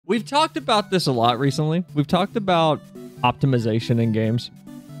We've talked about this a lot recently. We've talked about optimization in games.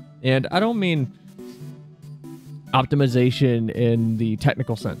 And I don't mean optimization in the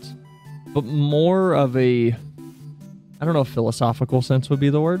technical sense, but more of a, I don't know if philosophical sense would be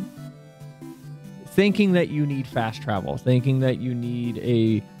the word. Thinking that you need fast travel, thinking that you need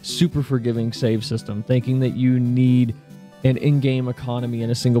a super forgiving save system, thinking that you need an in-game economy in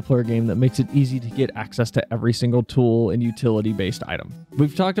a single-player game that makes it easy to get access to every single tool and utility-based item.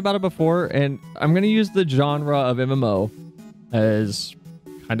 We've talked about it before, and I'm going to use the genre of MMO as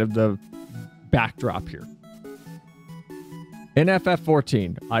kind of the backdrop here. In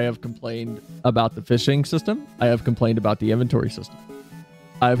FF14, I have complained about the fishing system. I have complained about the inventory system.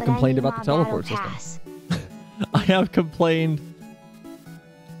 I have complained about the teleport system. I have complained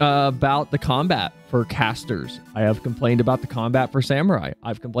about the combat for casters. I have complained about the combat for samurai.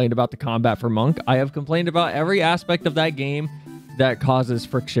 I've complained about the combat for monk. I have complained about every aspect of that game that causes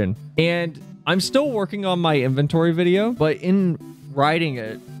friction. And I'm still working on my inventory video, but in writing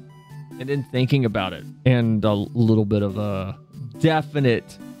it and in thinking about it, and a little bit of a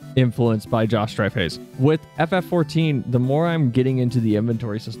definite influence by Josh Strife-Hayes. With FF14, the more I'm getting into the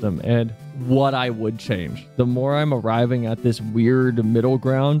inventory system and what I would change, the more I'm arriving at this weird middle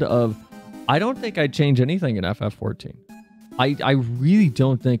ground of, I don't think I'd change anything in FF14. I really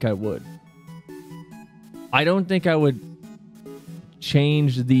don't think I would. I don't think I would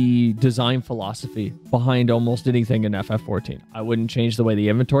change the design philosophy behind almost anything in FF14. I wouldn't change the way the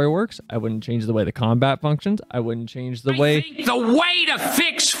inventory works. I wouldn't change the way the combat functions. I wouldn't change the way... think the way to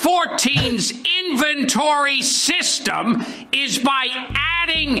fix 14's inventory system is by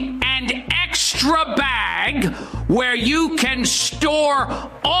adding an extra bag where you can store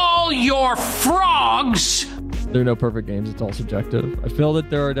all your frogs. There are no perfect games. It's all subjective. I feel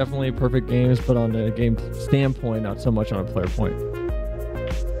that there are definitely perfect games, but on a game standpoint, not so much on a player point.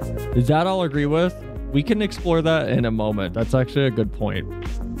 Is that all agree with? We can explore that in a moment. That's actually a good point.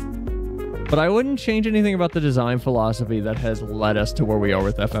 But I wouldn't change anything about the design philosophy that has led us to where we are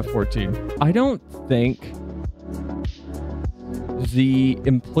with FF14. I don't think the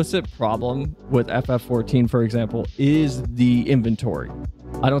implicit problem with FF14, for example, is the inventory.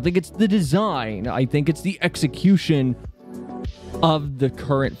 I don't think it's the design. I think it's the execution of the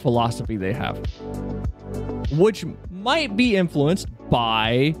current philosophy they have, which might be influenced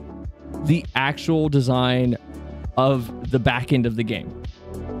by the actual design of the back end of the game.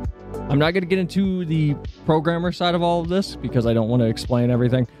 I'm not going to get into the programmer side of all of this because I don't want to explain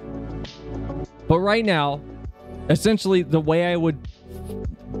everything. But right now, essentially, the way I would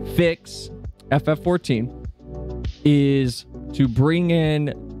fix FF14 is to bring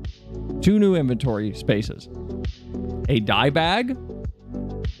in 2 new inventory spaces. A dye bag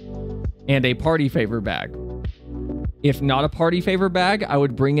and a party favor bag. If not a party favor bag, I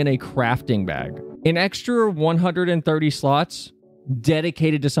would bring in a crafting bag. An extra 130 slots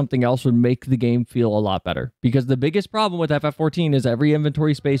dedicated to something else would make the game feel a lot better. Because the biggest problem with FF14 is every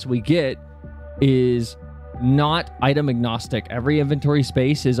inventory space we get is not item agnostic. Every inventory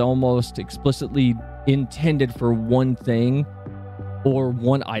space is almost explicitly intended for one thing or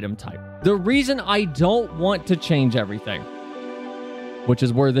one item type. The reason I don't want to change everything, which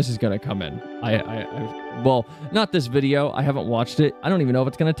is where this is going to come in. Well, not this video. I haven't watched it. I don't even know if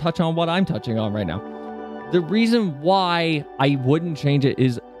it's going to touch on what I'm touching on right now. The reason why I wouldn't change it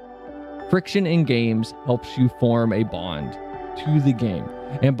is friction in games helps you form a bond to the game.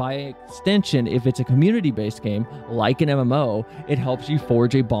 And by extension, if it's a community-based game, like an MMO, it helps you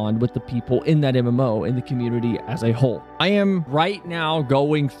forge a bond with the people in that MMO, in the community as a whole. I am right now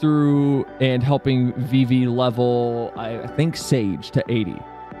going through and helping VV level, I think, Sage to 80.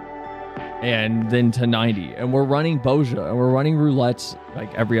 And then to 90. And we're running Boja, and we're running roulettes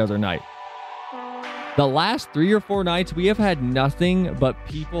like every other night. The last 3 or 4 nights, we have had nothing but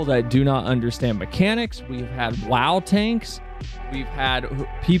people that do not understand mechanics. We've had WoW tanks. We've had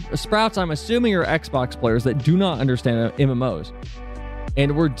Sprouts, I'm assuming, are Xbox players that do not understand MMOs.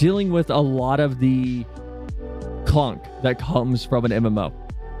 And we're dealing with a lot of the clunk that comes from an MMO.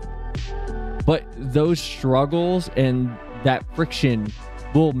 But those struggles and that friction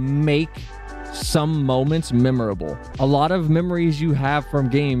will make some moments memorable. A lot of memories you have from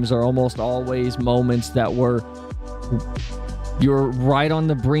games are almost always moments that were you're right on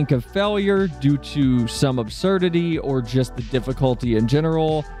the brink of failure due to some absurdity or just the difficulty in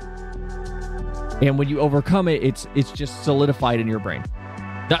general. And when you overcome it, it's just solidified in your brain.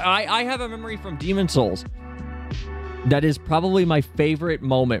 I have a memory from Demon Souls that is probably my favorite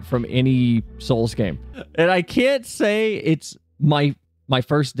moment from any Souls game. And I can't say it's my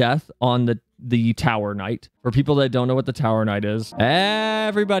first death on the the Tower Knight. For people that don't know what the Tower Knight is,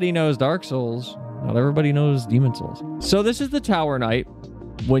 everybody knows Dark Souls. Not everybody knows Demon Souls. So this is the Tower Knight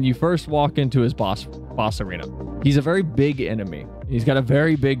when you first walk into his boss arena. He's a very big enemy. He's got a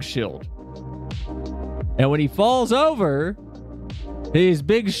very big shield. And when he falls over, his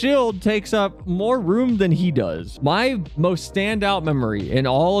big shield takes up more room than he does. My most standout memory in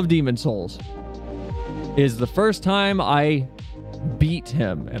all of Demon Souls is the first time I beat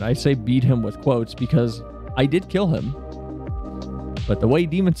him. And I say beat him with quotes because I did kill him. But the way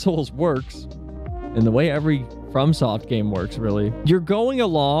Demon Souls works, and the way every Fromsoft game works, really, you're going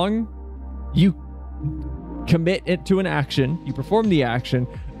along, you commit it to an action, you perform the action,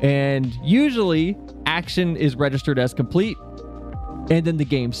 and usually action is registered as complete, and then the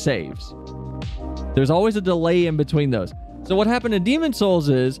game saves. There's always a delay in between those. So what happened in Demon Souls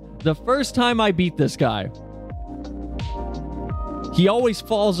is, the first time I beat this guy, he always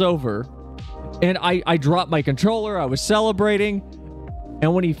falls over, and I dropped my controller, I was celebrating,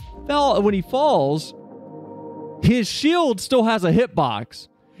 and when he falls, his shield still has a hitbox,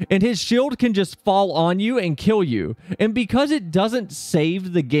 and his shield can just fall on you and kill you. And because it doesn't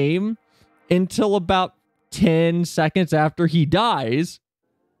save the game until about 10 seconds after he dies,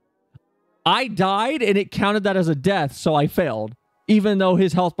 I died and it counted that as a death, so I failed, even though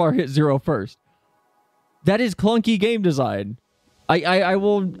his health bar hit 0 first. That is clunky game design.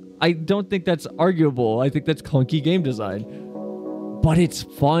 I don't think that's arguable. I think that's clunky game design. But it's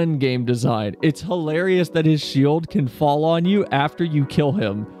fun game design. It's hilarious that his shield can fall on you after you kill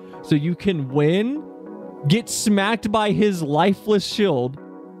him. So you can win, get smacked by his lifeless shield,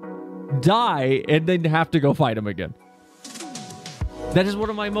 die, and then have to go fight him again. That is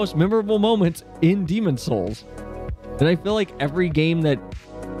one of my most memorable moments in Demon Souls. And I feel like every game that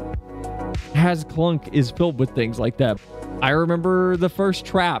has clunk is filled with things like that. I remember the first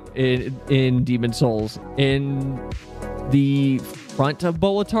trap in Demon Souls in the front of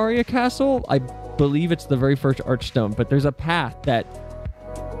Boletaria Castle. I believe it's the very first Archstone, but there's a path that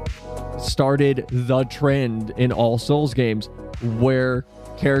started the trend in all Souls games where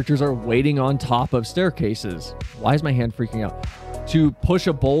characters are waiting on top of staircases. Why is my hand freaking out? To push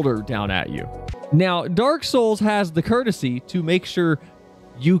a boulder down at you. Now, Dark Souls has the courtesy to make sure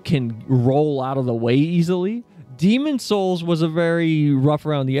you can roll out of the way easily. Demon Souls was a very rough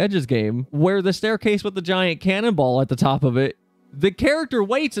around the edges game where the staircase with the giant cannonball at the top of it, the character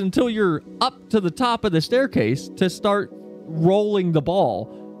waits until you're up to the top of the staircase to start rolling the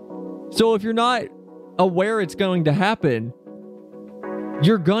ball. So if you're not aware it's going to happen,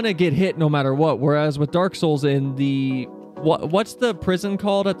 you're gonna get hit no matter what. Whereas with Dark Souls in the... What's the prison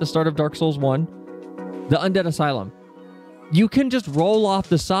called at the start of Dark Souls 1? The Undead Asylum. You can just roll off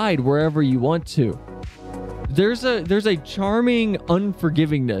the side wherever you want to. There's a charming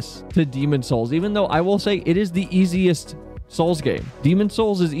unforgivingness to Demon Souls, even though I will say it is the easiest Souls game. Demon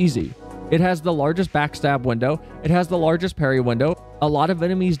Souls is easy. It has the largest backstab window. It has the largest parry window. A lot of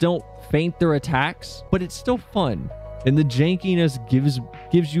enemies don't feint their attacks, but it's still fun. And the jankiness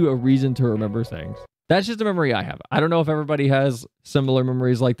gives you a reason to remember things. That's just a memory I have. I don't know if everybody has similar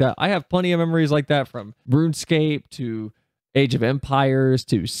memories like that. I have plenty of memories like that, from RuneScape to Age of Empires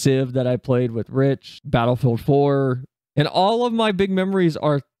to Civ that I played with Rich, Battlefield 4. And all of my big memories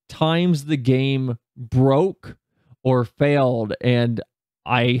are times the game broke or failed and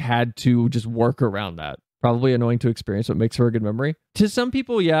I had to just work around that. Probably annoying to experience, but makes for a good memory. To some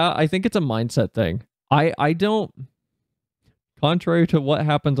people, yeah, I think it's a mindset thing. I don't, contrary to what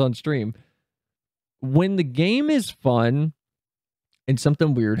happens on stream, when the game is fun and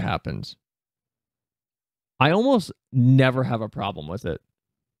something weird happens, I almost never have a problem with it.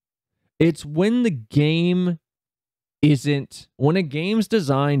 It's when the game isn't, when a game's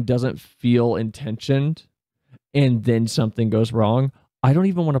design doesn't feel intentioned and then something goes wrong, I don't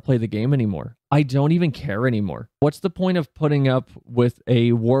even want to play the game anymore. I don't even care anymore. What's the point of putting up with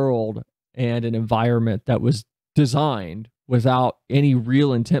a world and an environment that was designed without any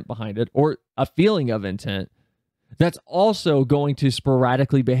real intent behind it, or a feeling of intent, that's also going to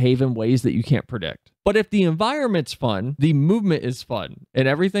sporadically behave in ways that you can't predict? But if the environment's fun, the movement is fun, and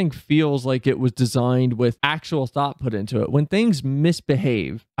everything feels like it was designed with actual thought put into it, when things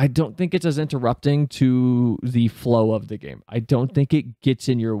misbehave, I don't think it's as interrupting to the flow of the game. I don't think it gets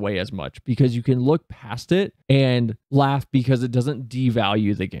in your way as much, because you can look past it and laugh because it doesn't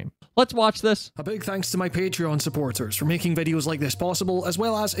devalue the game. Let's watch this. A big thanks to my Patreon supporters for making videos like this possible, as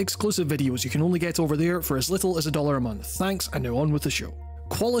well as exclusive videos you can only get over there for as little as $1 a month. Thanks, and now on with the show.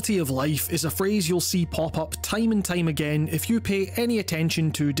 Quality of life is a phrase you'll see pop up time and time again if you pay any attention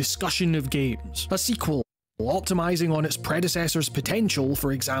to discussion of games. A sequel, Optimizing on its predecessor's potential,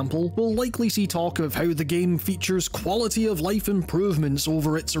 for example, will likely see talk of how the game features quality of life improvements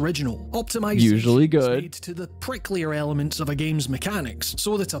over its original. Optimization usually good is made to the pricklier elements of a game's mechanics,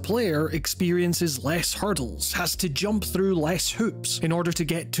 so that a player experiences less hurdles, has to jump through less hoops in order to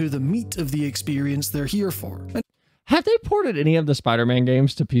get to the meat of the experience they're here for. Have they ported any of the Spider-Man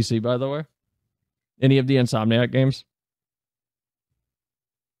games to PC, by the way? Any of the Insomniac games?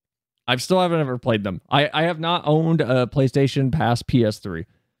 I still haven't ever played them. I have not owned a PlayStation past PS3.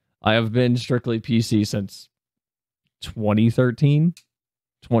 I have been strictly PC since 2013,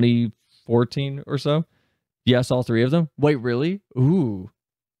 2014 or so. Yes, all three of them. Wait, really? Ooh.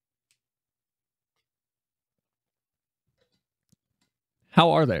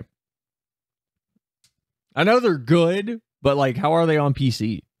 How are they? I know they're good, but like, how are they on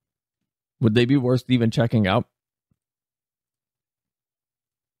PC? Would they be worth even checking out?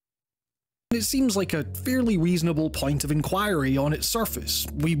 It seems like a fairly reasonable point of inquiry on its surface.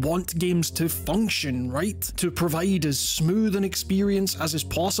 We want games to function, right? To provide as smooth an experience as is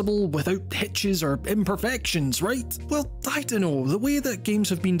possible without hitches or imperfections, right? Well, I don't know, the way that games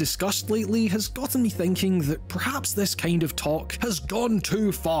have been discussed lately has gotten me thinking that perhaps this kind of talk has gone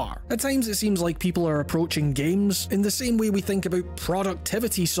too far. At times it seems like people are approaching games in the same way we think about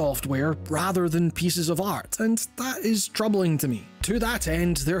productivity software rather than pieces of art, and that is troubling to me. To that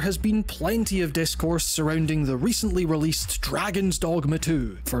end, there has been plenty of discourse surrounding the recently released Dragon's Dogma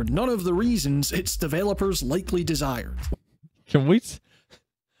 2, for none of the reasons its developers likely desired. Can we...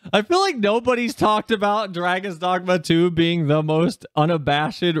 I feel like nobody's talked about Dragon's Dogma 2 being the most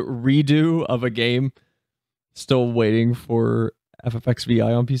unabashed redo of a game. Still waiting for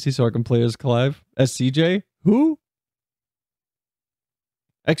ffxiv on PC so I can play as Clive. As CJ? Who?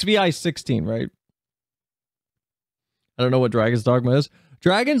 XVI 16, right? I don't know what Dragon's Dogma is.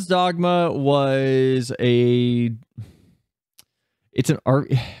 Dragon's Dogma was a... It's an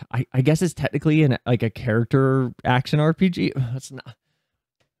art... I guess it's technically like a character action RPG. That's not...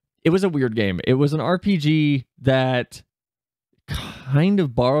 It was a weird game. It was an RPG that kind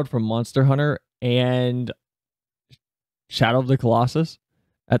of borrowed from Monster Hunter and Shadow of the Colossus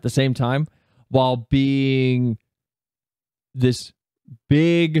at the same time, while being this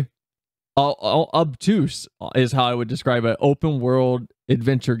big... obtuse is how I would describe it. Open world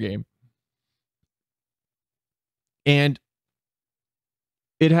adventure game. And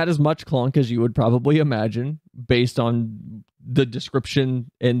it had as much clunk as you would probably imagine based on the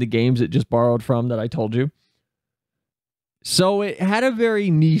description in the games it just borrowed from that I told you. So it had a very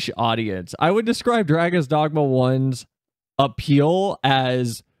niche audience. I would describe Dragon's Dogma 1's appeal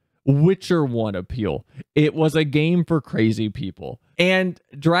as Witcher 1 appeal. It was a game for crazy people. And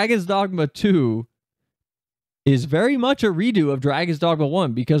Dragon's Dogma 2 is very much a redo of Dragon's Dogma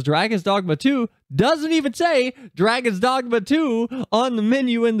 1, because Dragon's Dogma 2 doesn't even say Dragon's Dogma 2 on the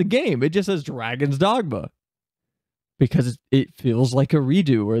menu in the game. It just says Dragon's Dogma. Because it feels like a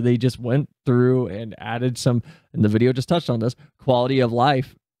redo where they just went through and added some, and the video just touched on this, quality of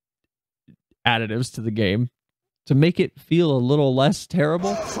life additives to the game to make it feel a little less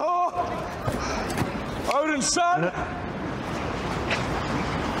terrible. Odin's son!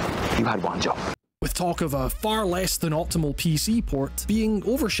 You had one job. With talk of a far less than optimal PC port being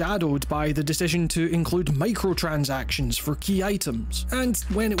overshadowed by the decision to include microtransactions for key items, and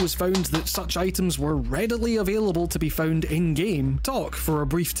when it was found that such items were readily available to be found in-game, talk for a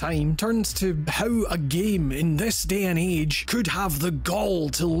brief time turned to how a game in this day and age could have the gall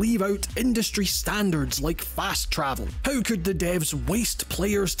to leave out industry standards like fast travel. How could the devs waste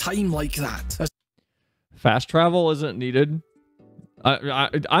players' time like that? Fast travel isn't needed.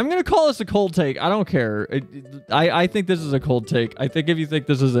 I'm going to call this a cold take. I don't care. I think this is a cold take. I think if you think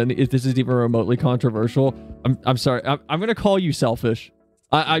this is if this is even remotely controversial, I'm sorry. I'm going to call you selfish.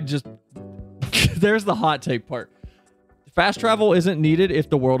 I just there's the hot take part. Fast travel isn't needed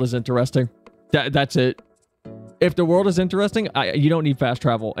if the world is interesting. That's it. If the world is interesting, you don't need fast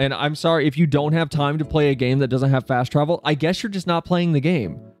travel. And I'm sorry if you don't have time to play a game that doesn't have fast travel. I guess you're just not playing the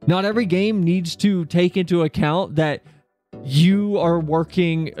game. Not every game needs to take into account that you are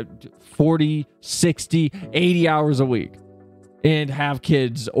working 40, 60, 80 hours a week and have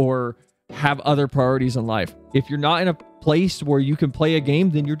kids or have other priorities in life. If you're not in a place where you can play a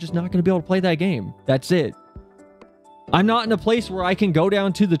game, then you're just not going to be able to play that game. That's it. I'm not in a place where I can go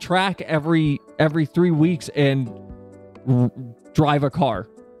down to the track every 3 weeks and drive a car.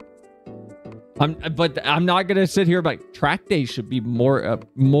 But I'm not going to sit here like track days should be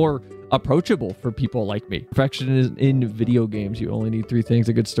more approachable for people like me. Perfection is in video games. You only need 3 things: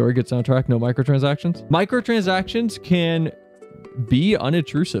 a good story, good soundtrack, no microtransactions. Microtransactions can be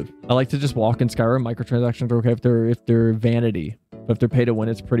unintrusive. I like to just walk in Skyrim. Microtransactions are okay if they're vanity. But if they're pay to win,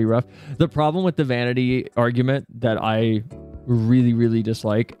 it's pretty rough. The problem with the vanity argument that I really, really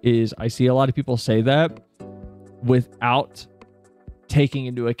dislike is I see a lot of people say that without taking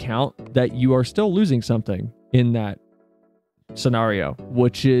into account that you are still losing something in that scenario,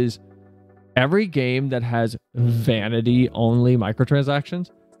 which is every game that has vanity only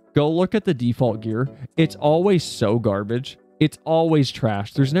microtransactions, go look at the default gear. It's always so garbage. It's always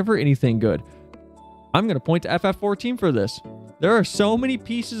trash. There's never anything good. I'm going to point to FF14 for this. There are so many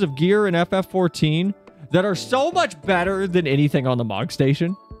pieces of gear in FF14 that are so much better than anything on the Mog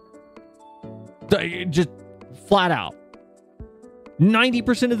Station. Just flat out.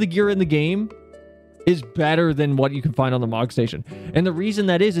 90% of the gear in the game is better than what you can find on the Mog Station. And the reason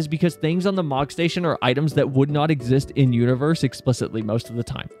that is because things on the Mog Station are items that would not exist in universe explicitly most of the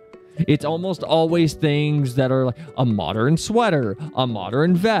time. It's almost always things that are like a modern sweater, a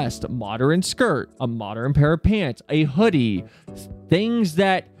modern vest, a modern skirt, a modern pair of pants, a hoodie, things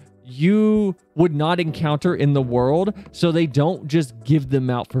that you would not encounter in the world, so they don't just give them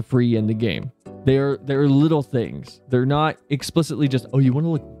out for free in the game. They're little things. They're not explicitly just, oh, you want to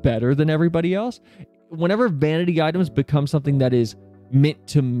look better than everybody else? Whenever vanity items become something that is meant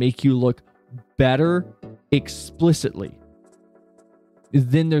to make you look better explicitly,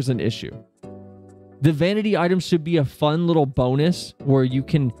 then there's an issue. The vanity items should be a fun little bonus where you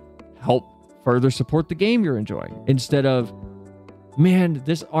can help further support the game you're enjoying, instead of, man,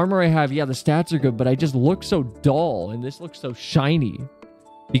 this armor I have, yeah, the stats are good, but I just look so dull and this looks so shiny.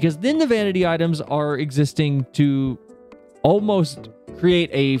 Because then the vanity items are existing to almost create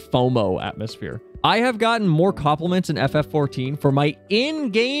a FOMO atmosphere. I have gotten more compliments in FF14 for my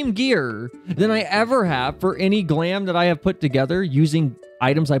in-game gear than I ever have for any glam that I have put together using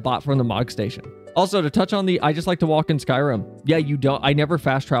items I bought from the Mog Station. Also, to touch on the I just like to walk in Skyrim. Yeah, you don't. I never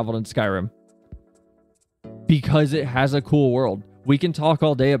fast traveled in Skyrim because it has a cool world. We can talk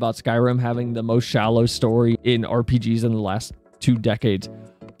all day about Skyrim having the most shallow story in RPGs in the last 2 decades,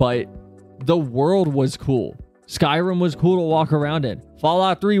 but the world was cool. Skyrim was cool to walk around in.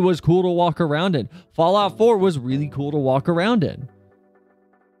 Fallout 3 was cool to walk around in. Fallout 4 was really cool to walk around in.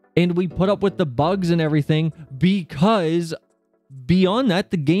 And we put up with the bugs and everything because beyond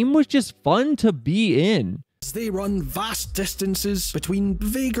that, the game was just fun to be in. They run vast distances between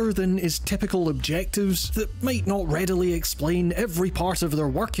vaguer than is typical objectives that might not readily explain every part of their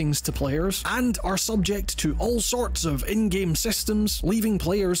workings to players, and are subject to all sorts of in-game systems, leaving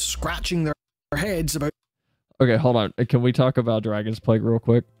players scratching their heads about. Okay, hold on. Can we talk about Dragonsplague real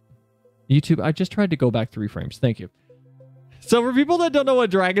quick? YouTube, I just tried to go back 3 frames. Thank you. So for people that don't know what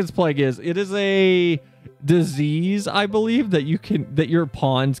Dragonsplague is, it is a disease, I believe, that your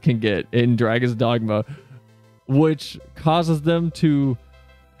pawns can get in Dragon's Dogma, which causes them to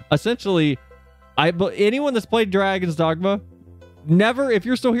essentially, anyone that's played Dragon's Dogma, never, if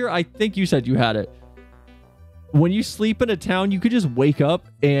you're still here, I think you said you had it. When you sleep in a town, you could just wake up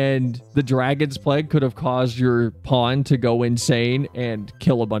and the Dragon's Plague could have caused your pawn to go insane and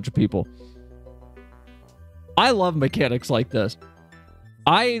kill a bunch of people. I love mechanics like this.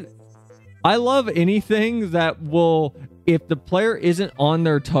 I love anything that will, if the player isn't on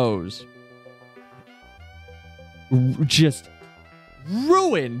their toes, just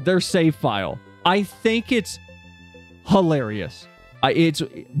ruin their save file. I think it's hilarious. It's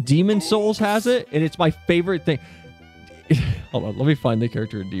Demon Souls has it, and it's my favorite thing. Hold on, let me find the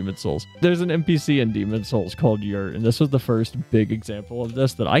character in Demon Souls. There's an NPC in Demon Souls called Yurt, and this was the first big example of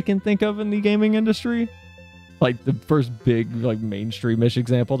this that I can think of in the gaming industry. Like the first big, like mainstream-ish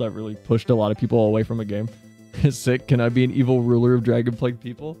example that really pushed a lot of people away from a game. Sick, can I be an evil ruler of Dragon Plague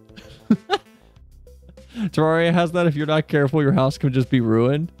people? Terraria has that. If you're not careful, your house can just be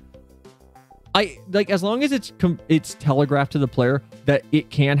ruined. As long as it's telegraphed to the player that it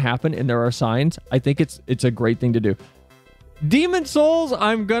can happen and there are signs, I think it's a great thing to do. Demon Souls,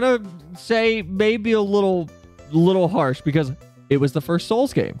 I'm gonna say maybe a little harsh because it was the first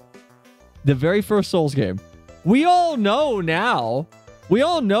Souls game. The very first Souls game. We all know now. We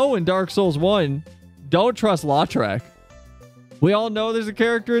all know in Dark Souls 1, don't trust Lautrec. We all know there's a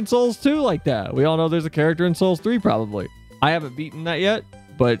character in Souls 2 like that. We all know there's a character in Souls 3 probably. I haven't beaten that yet,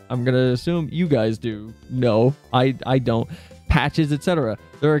 but I'm going to assume you guys do. No, I don't. Patches, etc.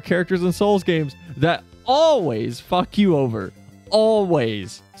 There are characters in Souls games that always fuck you over.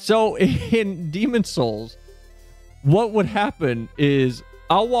 Always. So in Demon Souls, what would happen is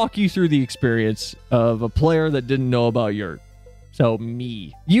I'll walk you through the experience of a player that didn't know about Yurt. So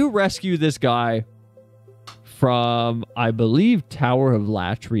me. You rescue this guy from, I believe, Tower of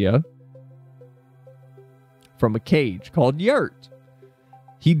Latria from a cage called Yurt.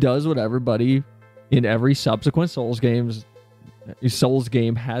 He does what everybody in every subsequent Souls game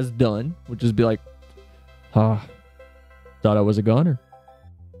has done, which is be like, thought I was a goner.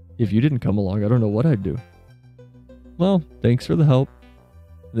 If you didn't come along, I don't know what I'd do. Well, thanks for the help.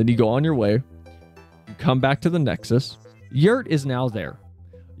 Then you go on your way. You come back to the Nexus. Yurt is now there.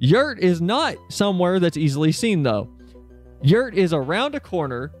 Yurt is not somewhere that's easily seen, though. Yurt is around a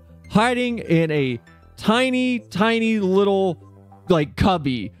corner, hiding in a tiny, tiny little, like,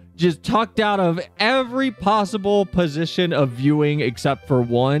 cubby, just tucked out of every possible position of viewing except for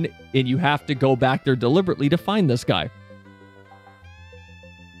one, and you have to go back there deliberately to find this guy.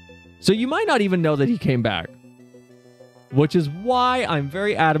 So you might not even know that he came back, which is why I'm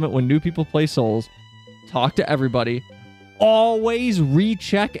very adamant when new people play Souls, talk to everybody, always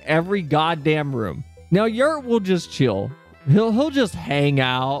recheck every goddamn room. Now, Yurt will just chill. He'll just hang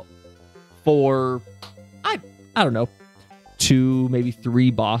out for, I don't know, 2, maybe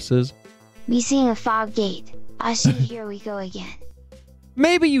 3 bosses. We seeing a fog gate. I see, here we go again.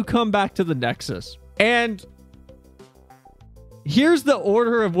 Maybe you come back to the Nexus, and here's the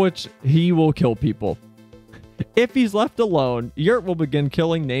order of which he will kill people. If he's left alone, Yurt will begin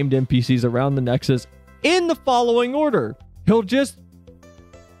killing named NPCs around the Nexus in the following order. He'll just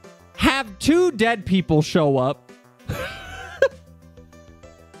have 2 dead people show up.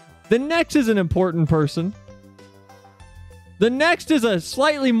 The next is an important person. The next is a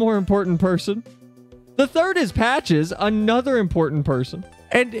slightly more important person. The third is Patches, another important person.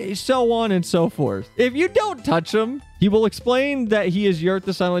 And so on and so forth. If you don't touch him, he will explain that he is Yurt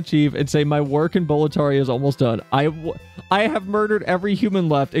the Silent Chief and say, my work in Boletaria is almost done. I have murdered every human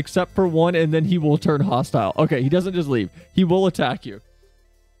left except for one, and then he will turn hostile. Okay, he doesn't just leave. He will attack you.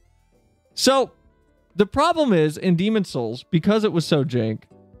 So, the problem is, in Demon Souls, because it was so jank,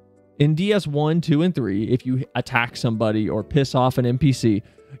 in DS 1, 2, and 3, if you attack somebody or piss off an NPC,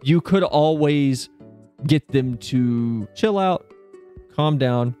 you could always get them to chill out, calm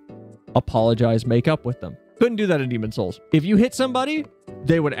down, apologize, make up with them. Couldn't do that in Demon Souls. If you hit somebody,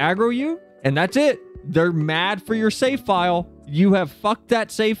 they would aggro you, and that's it. They're mad for your save file. You have fucked that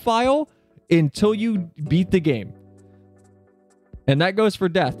save file until you beat the game. And that goes for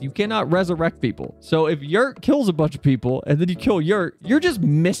death. You cannot resurrect people. So if Yurt kills a bunch of people and then you kill Yurt, you're just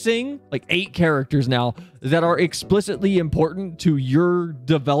missing like 8 characters now that are explicitly important to your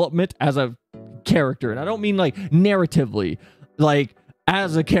development as a character. And I don't mean like narratively, like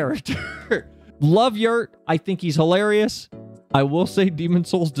as a character. Love Yurt. I think he's hilarious. I will say Demon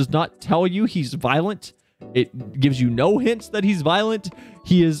Souls does not tell you he's violent. It gives you no hints that he's violent.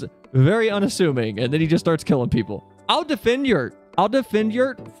 He is very unassuming, and then he just starts killing people. I'll defend Yurt. I'll defend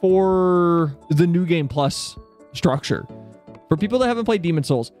Yurt for the New Game Plus structure. For people that haven't played Demon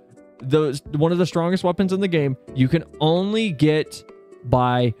Souls, one of the strongest weapons in the game, you can only get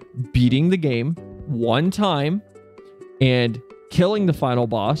by beating the game one time and killing the final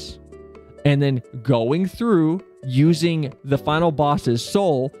boss, and then going through using the final boss's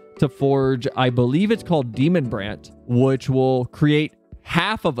soul to forge, I believe it's called Demon Brant, which will create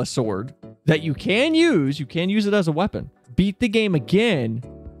half of a sword that you can use. You can use it as a weapon. Beat the game again.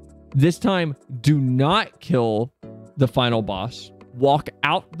 This time, do not kill the final boss. Walk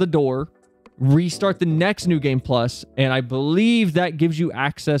out the door, restart the next New Game Plus, and I believe that gives you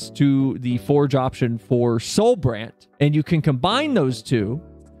access to the forge option for Soul Brant, and you can combine those two,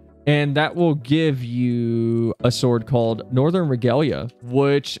 and that will give you a sword called Northern Regalia,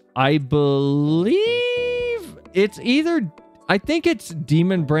 which I believe it's either, I think it's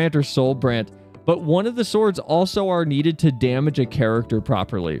Demon Brant or Soul Brant, but one of the swords also are needed to damage a character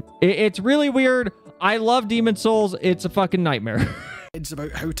properly. It's really weird. I love Demon Souls. It's a fucking nightmare. It's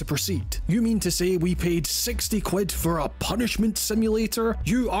about how to proceed. You mean to say we paid 60 quid for a punishment simulator?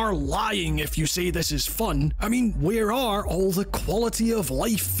 You are lying if you say this is fun. I mean, where are all the quality of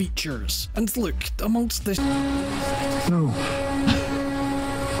life features? And look, amongst this... No,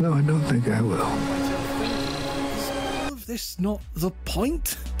 I don't think I will. This not the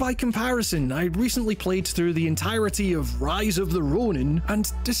point? By comparison, I recently played through the entirety of Rise of the Ronin,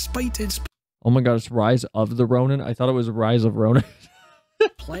 and despite its... Oh my god, it's Rise of the Ronin? I thought it was Rise of Ronin.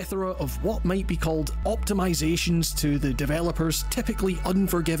 plethora of what might be called optimizations to the developer's typically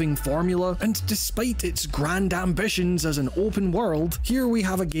unforgiving formula, and despite its grand ambitions as an open world, here we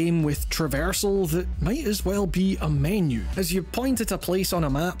have a game with traversal that might as well be a menu, as you point at a place on a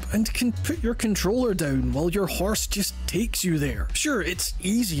map and can put your controller down while your horse just takes you there. Sure, it's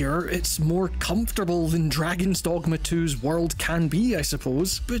easier, it's more comfortable than Dragon's Dogma 2's world can be, I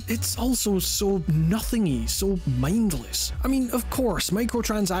suppose, but it's also so nothingy, so mindless. I mean, of course,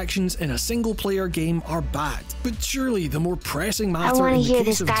 microtransactions microtransactions in a single-player game are bad, but surely the more pressing matter I want to in the hear case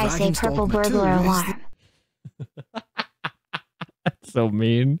this of guy say Dragon's purple Dogma 2 burglar is alarm. That's so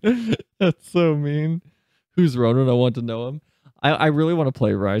mean. That's so mean. Who's Ronan? I want to know him. I really want to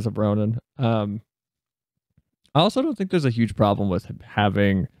play Rise of Ronan. I also don't think there's a huge problem with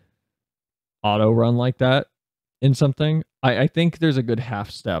having auto run like that in something. I think there's a good half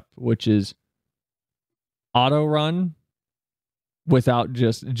step, which is auto run without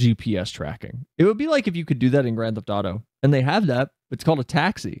just GPS tracking. It would be like if you could do that in Grand Theft Auto, and they have that. It's called a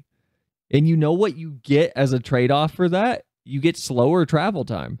taxi, and you know what you get as a trade-off for that? You get slower travel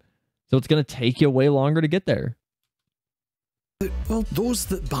time, so it's going to take you way longer to get there. well, those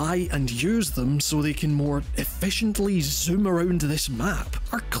that buy and use them so they can more efficiently zoom around this map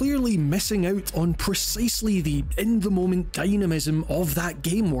are clearly missing out on precisely the in-the-moment dynamism of that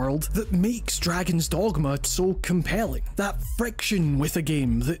game world that makes Dragon's Dogma so compelling. That friction with a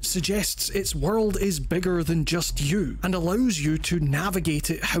game that suggests its world is bigger than just you and allows you to navigate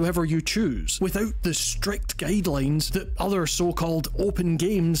it however you choose, without the strict guidelines that other so-called open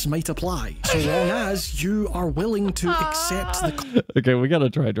games might apply, so long as you are willing to accept the Okay, we gotta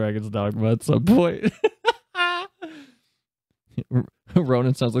try Dragon's Dogma at some point.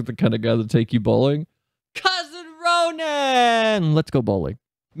 Ronan sounds like the kind of guy that take you bowling. Cousin Ronan! Let's go bowling.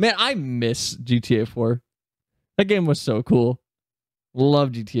 Man, I miss GTA 4. That game was so cool.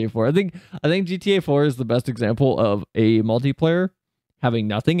 Love GTA 4. I think GTA 4 is the best example of a multiplayer having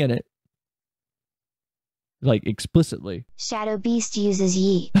nothing in it. Like, explicitly. Shadow Beast uses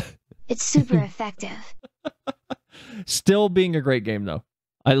Yeet. It's super effective. Still being a great game, though.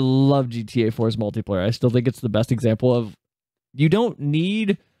 I love GTA 4's multiplayer. I still think it's the best example of you don't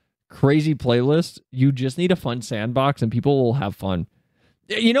need crazy playlists. You just need a fun sandbox and people will have fun.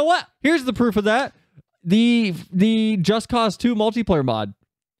 You know what? Here's the proof of that. The Just Cause 2 multiplayer mod.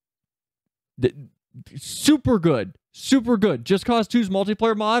 Super good. Super good. Just Cause 2's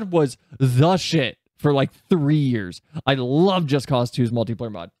multiplayer mod was the shit for like 3 years. I love Just Cause 2's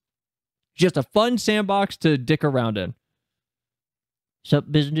multiplayer mod. Just a fun sandbox to dick around in.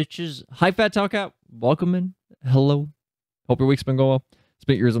 Sup, businesses? Hi, Fat Talkout. Welcome in. Hello. Hope your week's been going well.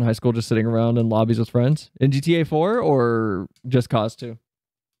 Spent years in high school just sitting around in lobbies with friends. In GTA 4 or Just Cause 2?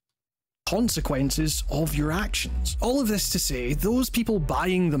 consequences of your actions. All of this to say, those people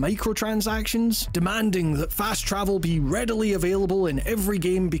buying the microtransactions, demanding that fast travel be readily available in every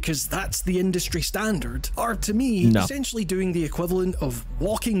game because that's the industry standard, are to me essentially doing the equivalent of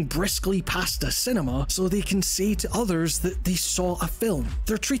walking briskly past a cinema so they can say to others that they saw a film.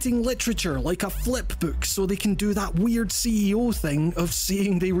 They're treating literature like a flip book so they can do that weird CEO thing of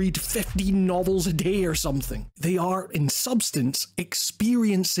saying they read 15 novels a day or something. They are, in substance,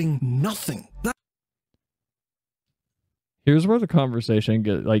 experiencing nothing. Here's where the conversation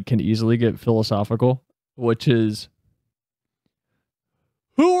can easily get philosophical, which is,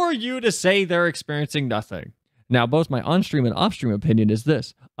 who are you to say they're experiencing nothing? Now, both my on-stream and off-stream opinion is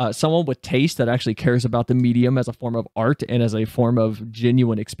this. Someone with taste that actually cares about the medium as a form of art and as a form of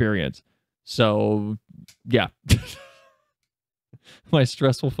genuine experience. So, yeah. My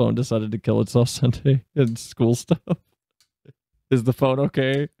stressful phone decided to kill itself Sunday in school stuff. Is the phone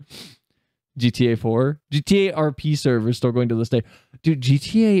okay? GTA 4? GTA RP server still going to this day. Dude,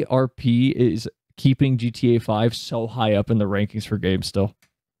 GTA RP is keeping GTA 5 so high up in the rankings for games still.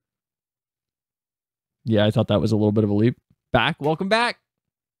 Yeah, I thought that was a little bit of a leap. Back? Welcome back!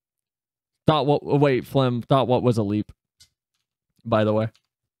 Flem, thought what was a leap? By the way.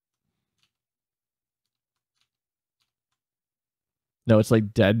 No, it's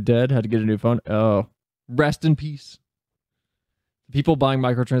like dead. Had to get a new phone. Oh, rest in peace. People buying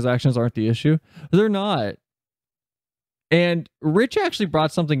microtransactions aren't the issue. They're not. And Rich actually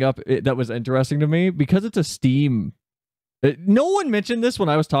brought something up that was interesting to me because it's a Steam. No one mentioned this when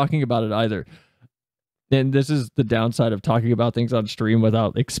I was talking about it either. And this is the downside of talking about things on stream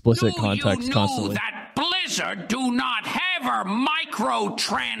without explicit context constantly. That Blizzard do not have our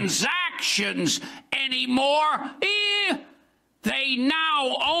microtransactions anymore? They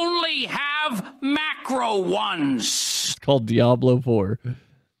now only have macro ones. It's called Diablo 4.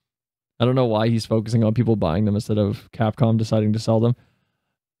 I don't know why he's focusing on people buying them instead of Capcom deciding to sell them.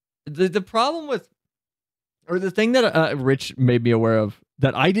 The problem with, or the thing that Rich made me aware of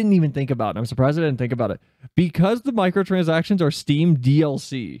that I didn't even think about, and I'm surprised I didn't think about it, because the microtransactions are Steam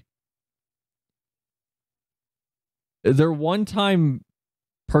DLC. They're one-time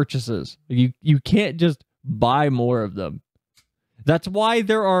purchases. You can't just buy more of them. That's why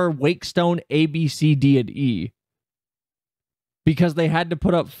there are Wakestone A, B, C, D, and E. Because they had to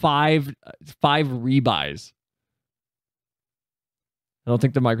put up five rebuys. don't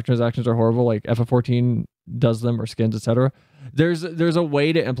think the microtransactions are horrible, like FF14 does them, or skins, etc. There's a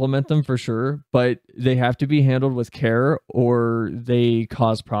way to implement them for sure, but they have to be handled with care or they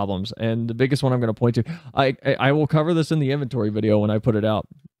cause problems. And the biggest one I'm going to point to, I will cover this in the inventory video when I put it out.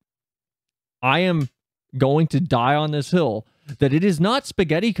 I am going to die on this hill that it is not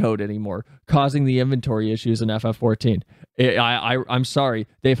spaghetti code anymore causing the inventory issues in FF14. I'm sorry.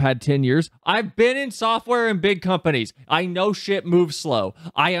 They've had 10 years. I've been in software in big companies. I know shit moves slow.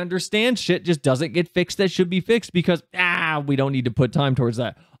 I understand shit just doesn't get fixed that should be fixed because, we don't need to put time towards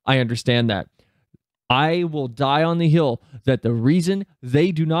that. I understand that. I will die on the hill that the reason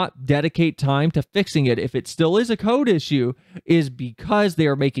they do not dedicate time to fixing it, if it still is a code issue, is because they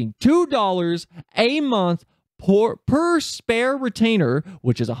are making $2 a month per spare retainer,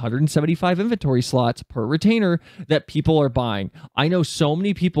 which is 175 inventory slots per retainer that people are buying. I know so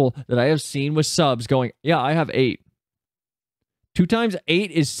many people that I have seen with subs going, yeah, I have 8. 2 times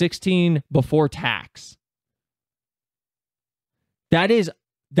 8 is 16 before tax. That is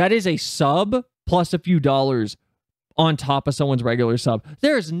a sub plus a few dollars on top of someone's regular sub.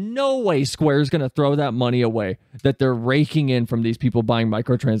 There's no way Square's going to throw that money away that they're raking in from these people buying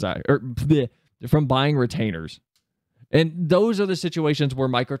microtransactions, or from buying retainers. And those are the situations where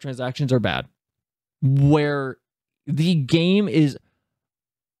microtransactions are bad, where the game is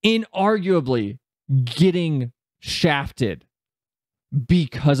inarguably getting shafted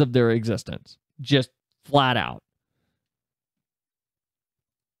because of their existence, just flat out.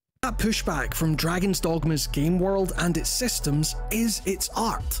 That pushback from Dragon's Dogma's game world and its systems is its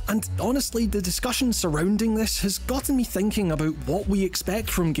art, and honestly the discussion surrounding this has gotten me thinking about what we expect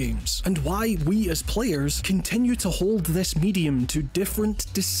from games, and why we as players continue to hold this medium to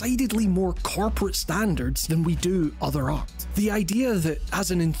different, decidedly more corporate standards than we do other art. The idea that,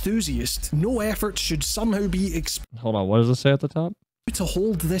 as an enthusiast, no effort should somehow be Hold on, what does it say at the top? To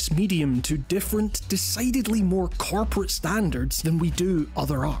hold this medium to different, decidedly more corporate standards than we do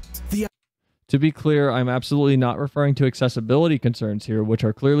other art. To be clear, I'm absolutely not referring to accessibility concerns here, which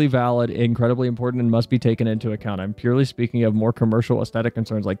are clearly valid, incredibly important, and must be taken into account. I'm purely speaking of more commercial aesthetic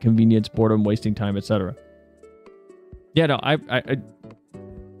concerns like convenience, boredom, wasting time, etc. Yeah, no, I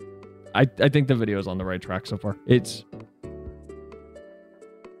think the video is on the right track so far. It's...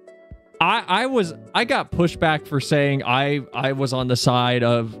 I got pushback for saying I was on the side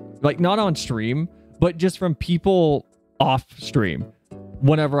of, like, not on stream, but just from people off stream.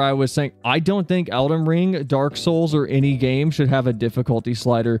 Whenever I was saying, I don't think Elden Ring, Dark Souls, or any game should have a difficulty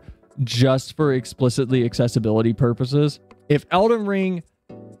slider just for explicitly accessibility purposes. If Elden Ring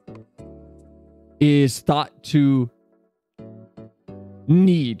is thought to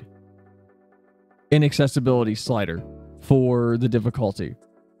need an accessibility slider for the difficulty,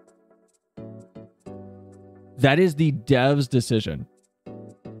 that is the dev's decision.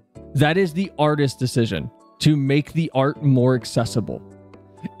 That is the artist's decision to make the art more accessible.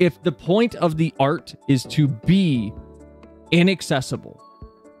 If the point of the art is to be inaccessible,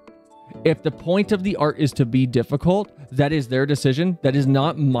 if the point of the art is to be difficult, that is their decision. That is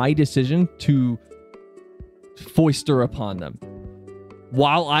not my decision to foister upon them.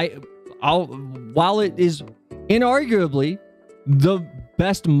 While it is inarguably the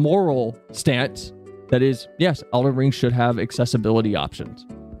best moral stance, that is, yes, Elden Ring should have accessibility options.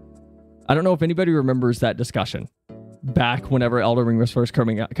 I don't know if anybody remembers that discussion back whenever Elden Ring was first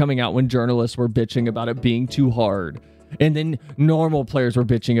coming out, when journalists were bitching about it being too hard, and then normal players were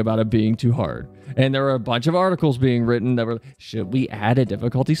bitching about it being too hard. And there were a bunch of articles being written that were, should we add a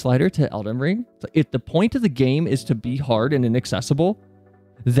difficulty slider to Elden Ring? If the point of the game is to be hard and inaccessible,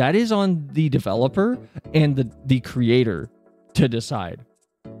 that is on the developer and the creator to decide.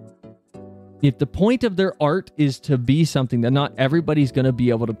 If the point of their art is to be something that not everybody's going to be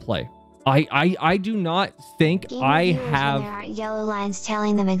able to play, I do not think Game I reviewers, have... when there aren't yellow lines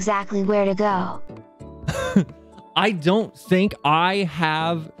telling them exactly where to go. I don't think I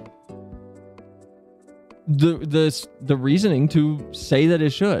have the reasoning to say that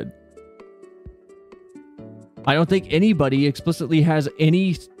it should. I don't think anybody explicitly has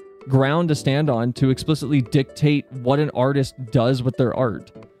any ground to stand on to explicitly dictate what an artist does with their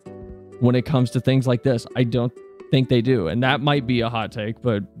art. When it comes to things like this, I don't think they do. And that might be a hot take,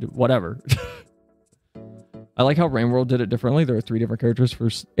 but whatever. I like how Rainworld did it differently. There are 3 different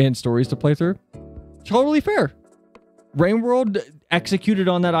characters and stories to play through. Totally fair. Rainworld executed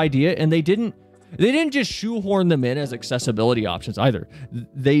on that idea, and they didn't just shoehorn them in as accessibility options either.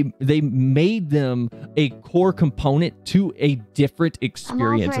 They made them a core component to a different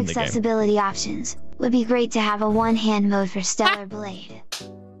experience in the game. Accessibility options. Would be great to have a one-hand mode for Stellar Blade.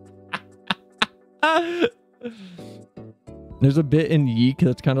 There's a bit in Yeek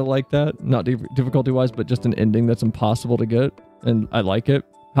that's kind of like that. Not difficulty-wise, but just an ending that's impossible to get. And I like it.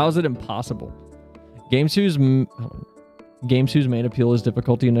 How is it impossible? Games whose main appeal is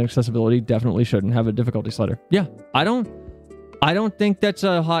difficulty and accessibility definitely shouldn't have a difficulty slider. Yeah, I don't think that's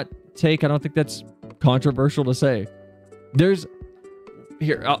a hot take. I don't think that's controversial to say.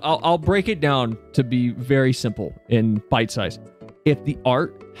 Here, I'll break it down to be very simple in bite size. If the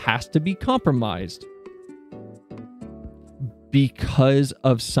art has to be compromised because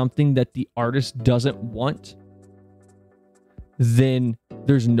of something that the artist doesn't want, then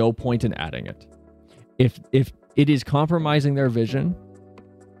there's no point in adding it. If it is compromising their vision,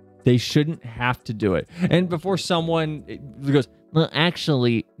 they shouldn't have to do it. And before someone goes, well,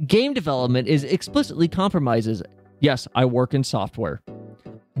 actually, game development is explicitly compromises. Yes, I work in software.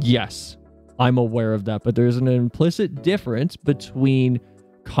 Yes, I'm aware of that, but there's an implicit difference between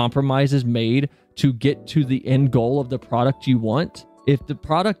compromises made to get to the end goal of the product you want. If the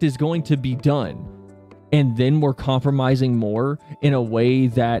product is going to be done and then we're compromising more in a way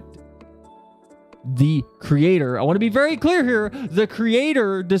that the creator, I want to be very clear here, the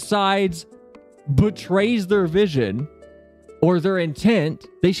creator decides, betrays their vision or their intent,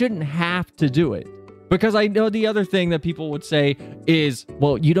 they shouldn't have to do it. Because I know the other thing that people would say is,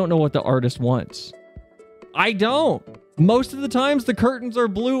 well, you don't know what the artist wants. I don't. Most of the times the curtains are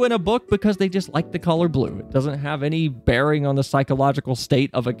blue in a book because they just like the color blue. It doesn't have any bearing on the psychological state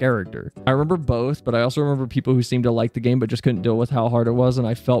of a character. I remember both, but I also remember people who seemed to like the game but just couldn't deal with how hard it was, and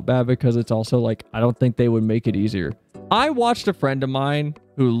I felt bad because it's also like, I don't think they would make it easier. I watched a friend of mine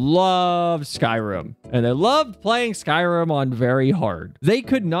who loved Skyrim, and they loved playing Skyrim on very hard. They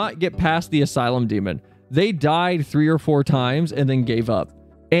could not get past the Asylum Demon. They died 3 or 4 times and then gave up.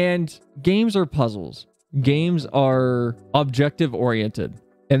 And games are puzzles. Games are objective oriented,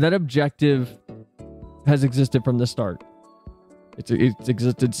 and that objective has existed from the start. It's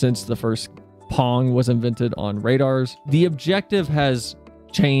existed since the first Pong was invented on radars. The objective has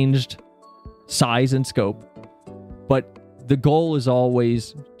changed size and scope, but the goal is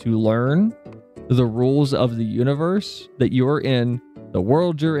always to learn the rules of the universe that you're in, the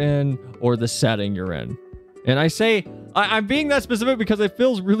world you're in, or the setting you're in. And I say, I'm being that specific because it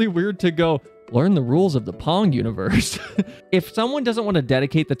feels really weird to go, learn the rules of the Pong universe. If someone doesn't want to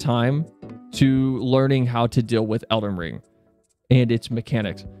dedicate the time to learning how to deal with Elden Ring and its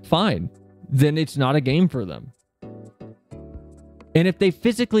mechanics, fine. Then it's not a game for them. And if they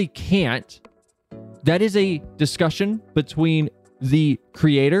physically can't, that is a discussion between the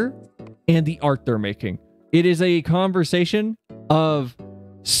creator and the art they're making. It is a conversation of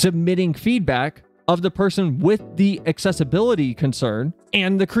submitting feedback of the person with the accessibility concern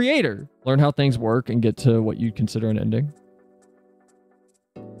and the creator. Learn how things work and get to what you'd consider an ending.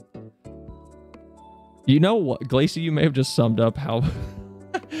 You know what, Glacy, you may have just summed up how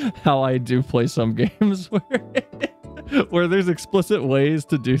I do play some games where there's explicit ways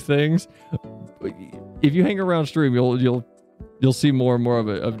to do things. If you hang around stream, you'll see more and more of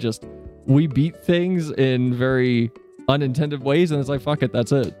it, of just we beat things in very unintended ways, and it's like, fuck it,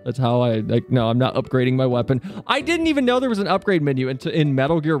 that's it. That's how I, like, no, I'm not upgrading my weapon. I didn't even know there was an upgrade menu in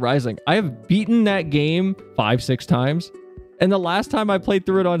Metal Gear Rising. I have beaten that game 5-6 times, and the last time I played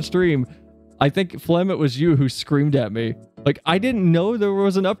through it on stream, I think, Flem, it was you who screamed at me. Like, I didn't know there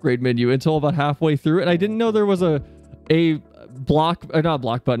was an upgrade menu until about halfway through it, and I didn't know there was a block, or not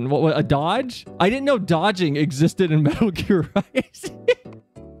block button, a dodge? I didn't know dodging existed in Metal Gear Rising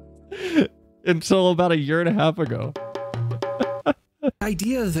until about 1.5 years ago. The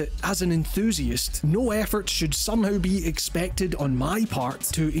idea that, as an enthusiast, no effort should somehow be expected on my part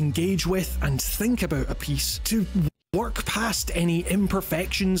to engage with and think about a piece, to work past any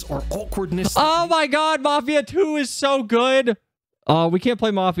imperfections or awkwardness. Oh my god, Mafia 2 is so good! We can't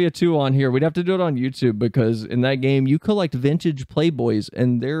play Mafia 2 on here. We'd have to do it on YouTube, because in that game, you collect vintage Playboys,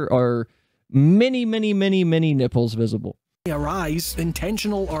 and there are many, many, many, many nipples visible. Arise,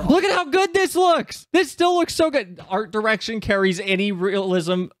 intentional or... Look at how good this looks! This still looks so good! Art direction carries any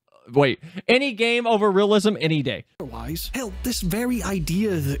realism... Wait, any game over realism any day. Otherwise, hell, this very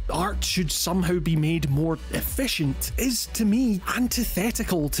idea that art should somehow be made more efficient is, to me,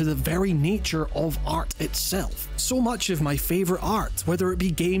 antithetical to the very nature of art itself. So much of my favorite art, whether it be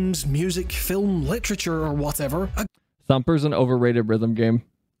games, music, film, literature, or whatever... Thumper's an overrated rhythm game.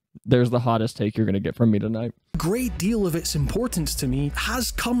 There's the hottest take you're going to get from me tonight. great deal of its importance to me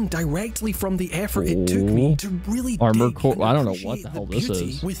has come directly from the effort it took me to really armor dig core. and I don't know what appreciate the hell the this beauty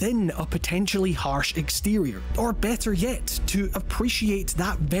is. within a potentially harsh exterior, or better yet, to appreciate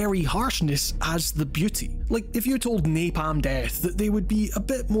that very harshness as the beauty. Like, if you told Napalm Death that they would be a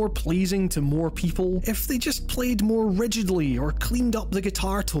bit more pleasing to more people if they just played more rigidly or cleaned up the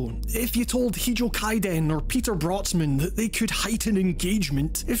guitar tone, if you told Hijo Kaiden or Peter Brotzman that they could heighten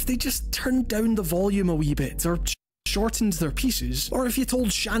engagement if they just turned down the volume a wee bit or shortened their pieces, or if you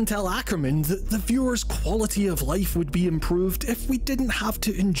told Chantal Ackerman that the viewer's quality of life would be improved if we didn't have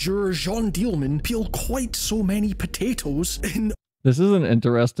to endure Jean Dielman peel quite so many potatoes in... This is an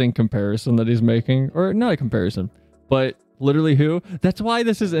interesting comparison that he's making, or not a comparison, but literally who? That's why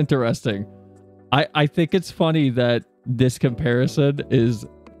this is interesting. I think it's funny that this comparison is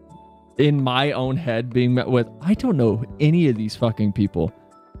in my own head being met with, I don't know any of these fucking people.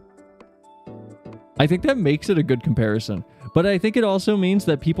 I think that makes it a good comparison, but I think it also means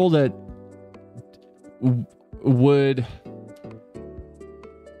that people that would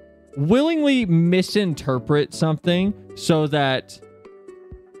willingly misinterpret something so that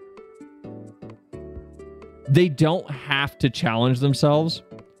they don't have to challenge themselves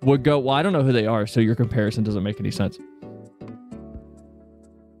would go, well, I don't know who they are, so your comparison doesn't make any sense.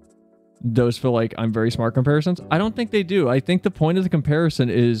 Those feel like I'm very smart comparisons. I don't think they do. I think the point of the comparison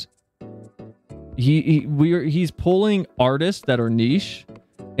is he's pulling artists that are niche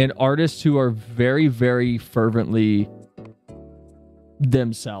and artists who are very, very fervently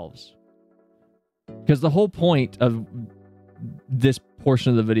themselves. Because the whole point of this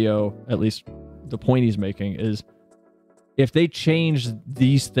portion of the video, at least the point he's making, is if they change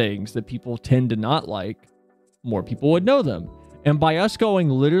these things that people tend to not like, more people would know them. And by us going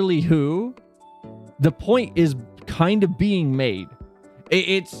literally who, the point is kind of being made.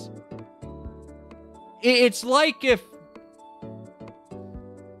 It's like if...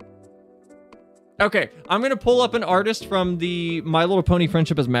 Okay, I'm going to pull up an artist from the My Little Pony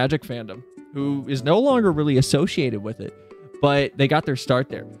Friendship is Magic fandom who is no longer really associated with it, but they got their start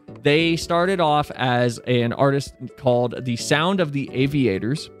there. They started off as an artist called The Sound of the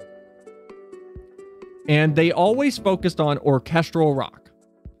Aviators, and they always focused on orchestral rock.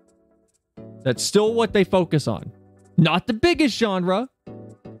 That's still what they focus on. Not the biggest genre.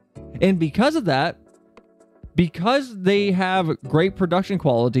 And because of that, because they have great production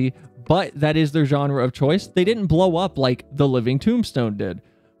quality, but that is their genre of choice, they didn't blow up like The Living Tombstone did,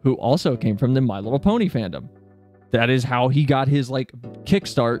 who also came from the My Little Pony fandom. That is how he got his like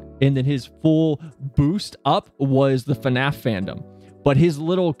kickstart, and then his full boost up was the FNAF fandom. But his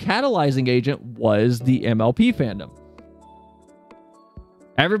little catalyzing agent was the MLP fandom.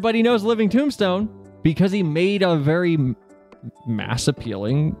 Everybody knows Living Tombstone because he made a very mass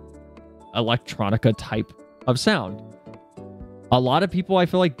appealing electronica type of sound. A lot of people, I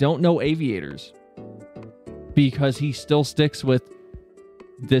feel like, don't know Aviators because he still sticks with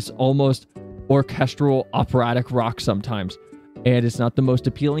this almost orchestral operatic rock sometimes, and it's not the most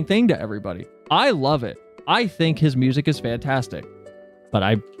appealing thing to everybody. I love it. I think his music is fantastic, but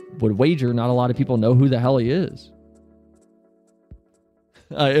I would wager not a lot of people know who the hell he is.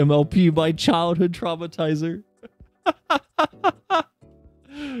 MLP, my childhood traumatizer.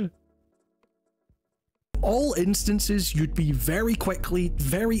 All instances, you'd be very quickly,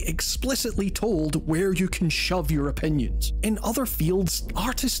 very explicitly told where you can shove your opinions. In other fields,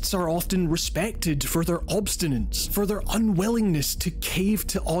 artists are often respected for their obstinance, for their unwillingness to cave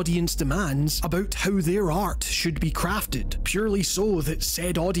to audience demands about how their art should be crafted, purely so that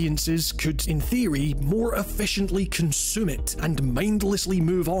said audiences could, in theory, more efficiently consume it and mindlessly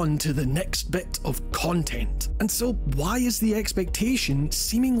move on to the next bit of content. And so, why is the expectation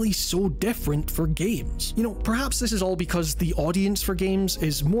seemingly so different for games? You know, perhaps this is all because the audience for games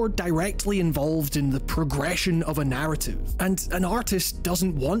is more directly involved in the progression of a narrative, and an artist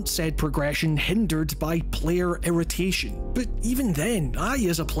doesn't want said progression hindered by player irritation. But even then, I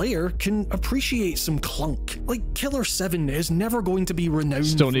as a player can appreciate some clunk. Like, Killer 7 is never going to be renowned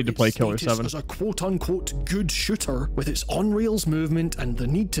Still need to play Killer 7 as a quote-unquote good shooter with its on-rails movement and the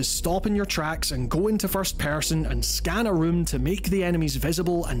need to stop in your tracks and go into first person and scan a room to make the enemies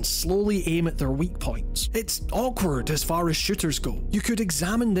visible and slowly aim at their weak points. It's awkward as far as shooters go. You could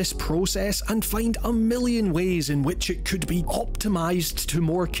examine this process and find a million ways in which it could be optimized to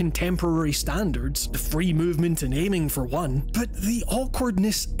more contemporary standards, free movement and aiming for one, but the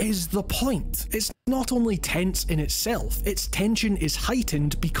awkwardness is the point. It's not only tense in itself, its tension is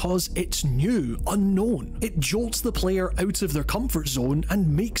heightened because it's new, unknown. It jolts the player out of their comfort zone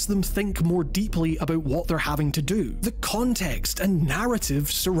and makes them think more deeply about what they're having to do, the context and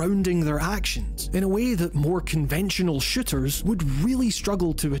narrative surrounding their actions, in a way that more conventional shooters would really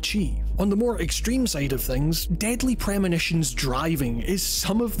struggle to achieve. On the more extreme side of things, Deadly Premonition's driving is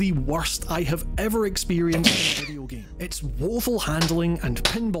some of the worst I have ever experienced in a video game. Its woeful handling and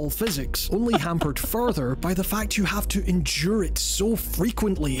pinball physics only hampered further by the fact you have to endure it so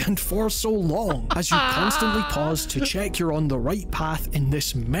frequently and for so long, as you constantly pause to check you're on the right path in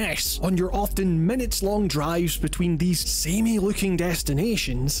this mess on your often minutes-long drives between these samey looking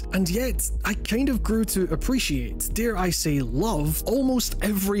destinations, and yet I kind of grew to appreciate, dare I say love, almost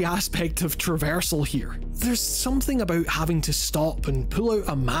every aspect of traversal here. There's something about having to stop and pull out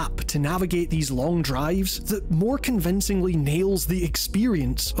a map to navigate these long drives that more convincingly nails the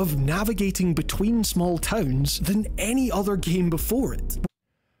experience of navigating between small towns than any other game before it.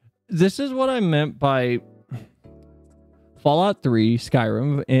 This is what I meant by Fallout 3,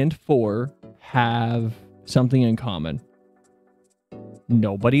 Skyrim, and 4 have something in common.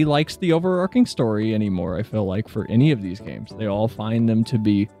 Nobody likes the overarching story anymore, I feel like, for any of these games. They all find them to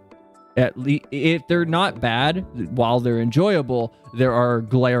be, at least, if they're not bad, while they're enjoyable, there are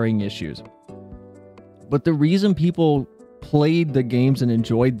glaring issues. But the reason people played the games and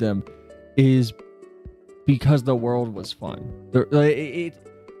enjoyed them is because the world was fun.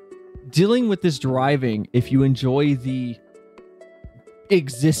 Dealing with this driving, if you enjoy the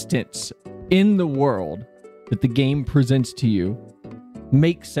existence in the world that the game presents to you,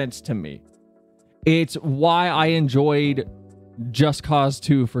 makes sense to me. It's why I enjoyed Just Cause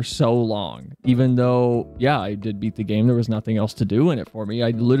 2 for so long. Even though, yeah, I did beat the game, there was nothing else to do in it for me.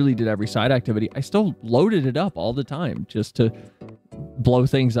 I literally did every side activity. I still loaded it up all the time just to blow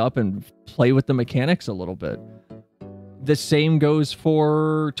things up and play with the mechanics a little bit. The same goes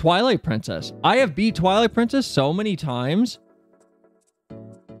for Twilight Princess. I have beat Twilight Princess so many times,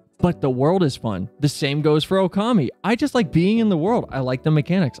 but the world is fun. The same goes for Okami. I just like being in the world. I like the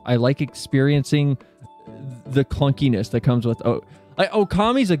mechanics. I like experiencing the clunkiness that comes with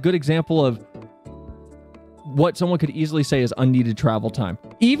Okami's a good example of what someone could easily say is unneeded travel time.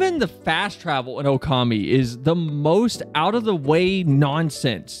 Even the fast travel in Okami is the most out of the way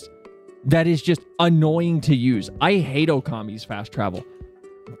nonsense that is just annoying to use. I hate Okami's fast travel,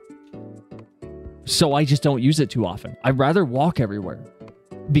 so I just don't use it too often. I'd rather walk everywhere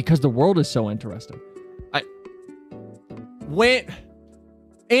because the world is so interesting.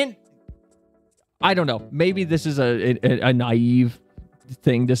 I don't know. Maybe this is a naive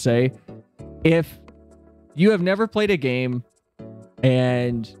thing to say. If you have never played a game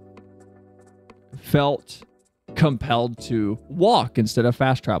and felt compelled to walk instead of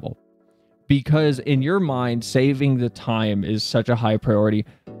fast travel, because in your mind, saving the time is such a high priority,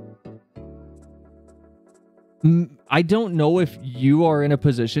 I don't know if you are in a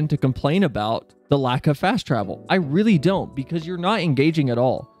position to complain about the lack of fast travel. I really don't, because you're not engaging at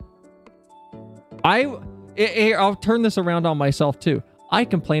all. I'll turn this around on myself too. I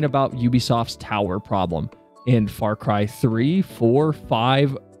complain about Ubisoft's tower problem in Far Cry 3, 4,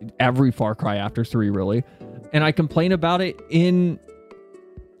 5, every Far Cry after 3, really. And I complain about it in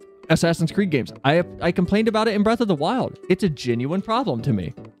Assassin's Creed games. I complained about it in Breath of the Wild. It's a genuine problem to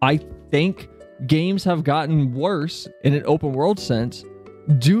me. I think games have gotten worse in an open world sense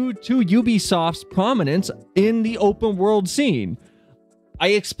due to Ubisoft's prominence in the open world scene. I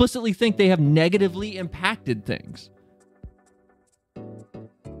explicitly think they have negatively impacted things.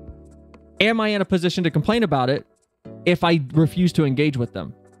 Am I in a position to complain about it if I refuse to engage with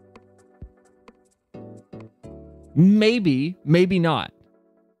them? Maybe, maybe not.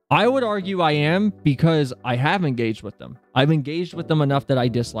 I would argue I am, because I have engaged with them. I've engaged with them enough that I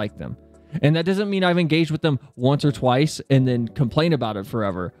dislike them. And that doesn't mean I've engaged with them once or twice and then complain about it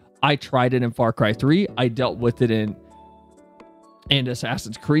forever. I tried it in Far Cry 3. I dealt with it in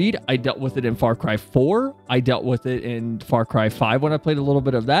Assassin's Creed. I dealt with it in Far Cry 4. I dealt with it in Far Cry 5 when I played a little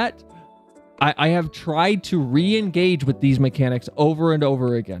bit of that. I have tried to re-engage with these mechanics over and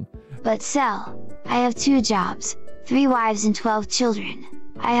over again. But Cell, I have 2 jobs, 3 wives and 12 children.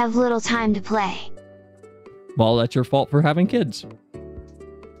 I have little time to play. Well, that's your fault for having kids.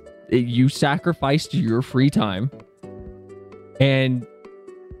 You sacrificed your free time and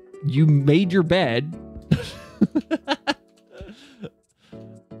you made your bed.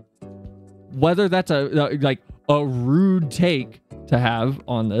 Whether that's a rude take to have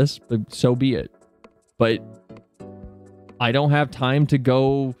on this, but so be it. But I don't have time to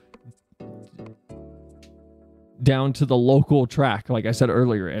go down to the local track, like I said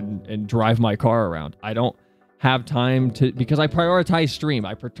earlier, and drive my car around. I don't have time to, because I prioritize stream.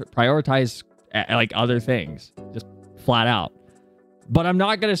 I prioritize like other things, just flat out. But I'm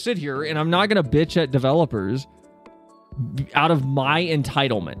not going to sit here and I'm not going to bitch at developers out of my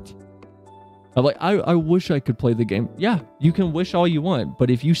entitlement. I'm like, I wish I could play the game. Yeah, you can wish all you want, but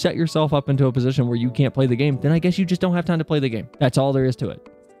if you set yourself up into a position where you can't play the game, then I guess you just don't have time to play the game. That's all there is to it.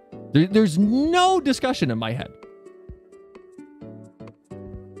 There's no discussion in my head.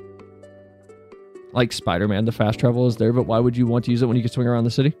 Like Spider-Man, the fast travel is there, but why would you want to use it when you can swing around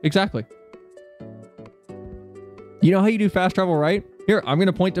the city? Exactly. You know how you do fast travel, right? Here, I'm going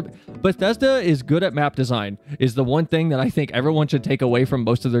to point to... Bethesda is good at map design, is the one thing that I think everyone should take away from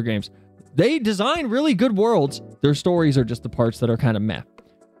most of their games. They design really good worlds. Their stories are just the parts that are kind of meh.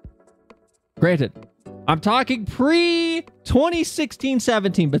 Granted, I'm talking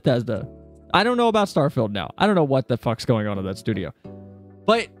pre-2016-17 Bethesda. I don't know about Starfield now. I don't know what the fuck's going on in that studio.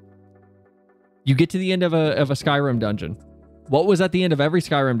 But you get to the end of a Skyrim dungeon. What was at the end of every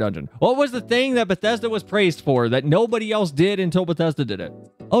Skyrim dungeon? What was the thing that Bethesda was praised for that nobody else did until Bethesda did it?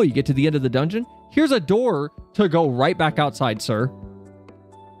 Oh, you get to the end of the dungeon? Here's a door to go right back outside, sir.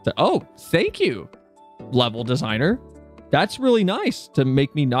 Oh, thank you, level designer. That's really nice to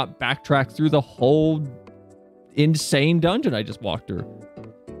make me not backtrack through the whole insane dungeon I just walked through.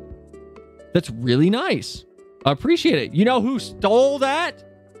 That's really nice. I appreciate it. You know who stole that?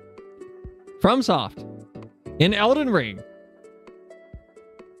 Fromsoft in Elden Ring.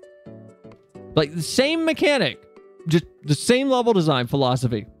 Like the same mechanic, just the same level design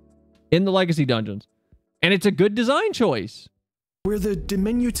philosophy in the legacy dungeons. And it's a good design choice. Where the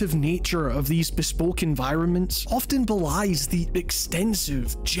diminutive nature of these bespoke environments often belies the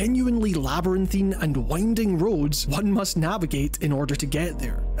extensive, genuinely labyrinthine and winding roads one must navigate in order to get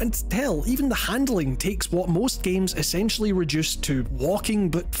there. And hell, even the handling takes what most games essentially reduce to walking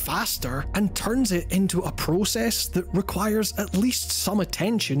but faster and turns it into a process that requires at least some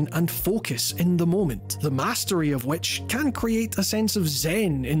attention and focus in the moment, the mastery of which can create a sense of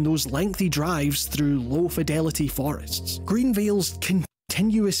zen in those lengthy drives through low-fidelity forests. Greenvale's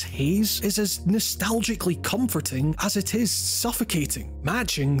continuous haze is as nostalgically comforting as it is suffocating,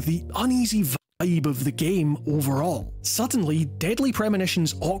 matching the uneasy vibe of the game overall. Suddenly, Deadly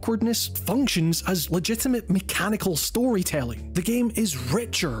Premonition's awkwardness functions as legitimate mechanical storytelling. The game is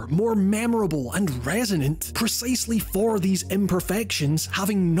richer, more memorable, and resonant precisely for these imperfections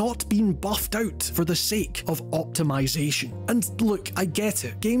having not been buffed out for the sake of optimization. And look, I get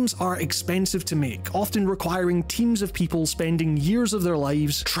it. Games are expensive to make, often requiring teams of people spending years of their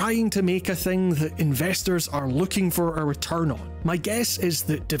lives trying to make a thing that investors are looking for a return on. My guess is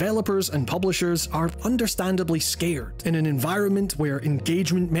that developers and publishers are understandably scared in an environment where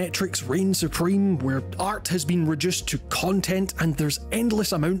engagement metrics reign supreme, where art has been reduced to content and there's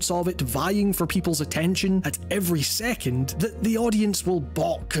endless amounts of it vying for people's attention at every second, that the audience will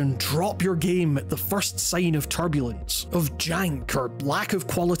balk and drop your game at the first sign of turbulence, of jank or lack of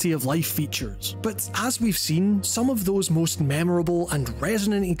quality of life features. But as we've seen, some of those most memorable and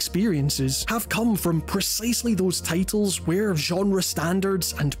resonant experiences have come from precisely those titles where genre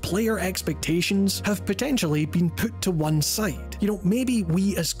standards and player expectations have potentially been put to one side. You know, maybe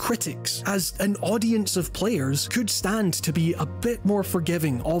we as critics, as an audience of players, could stand to be a bit more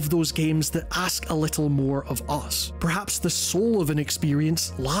forgiving of those games that ask a little more of us. Perhaps the soul of an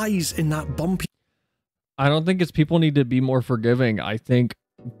experience lies in that bumpy... I don't think it's people need to be more forgiving. I think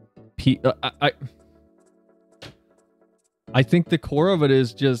I think the core of it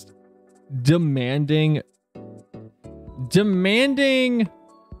is just demanding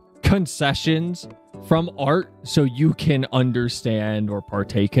concessions from art so you can understand or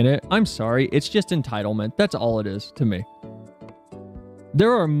partake in it. I'm sorry, it's just entitlement. That's all it is to me.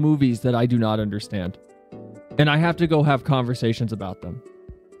 There are movies that I do not understand, and I have to go have conversations about them.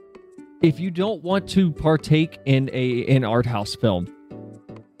 If you don't want to partake in an art house film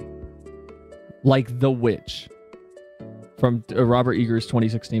like The Witch from Robert Eager's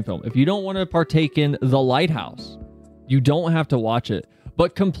 2016 film, if you don't want to partake in The Lighthouse, you don't have to watch it.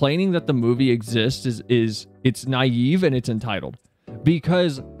 But complaining that the movie exists is it's naive and it's entitled.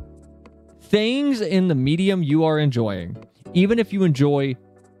 Because things in the medium you are enjoying, even if you enjoy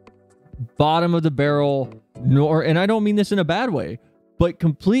bottom of the barrel, and I don't mean this in a bad way, but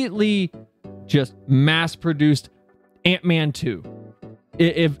completely just mass-produced Ant-Man 2,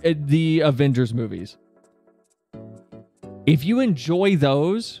 if the Avengers movies. If you enjoy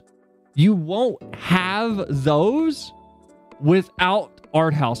those, you won't have those without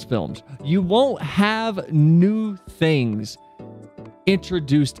art house films. You won't have new things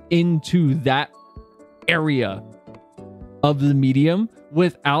introduced into that area of the medium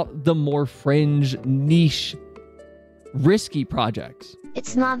without the more fringe, niche, risky projects.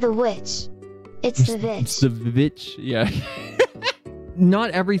 It's not The Witch. It's The Vitch. It's The Vitch, yeah.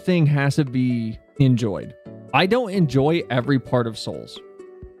 Not everything has to be enjoyed. I don't enjoy every part of Souls.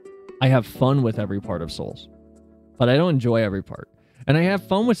 I have fun with every part of Souls, but I don't enjoy every part. And I have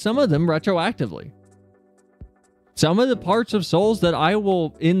fun with some of them retroactively. Some of the parts of Souls that I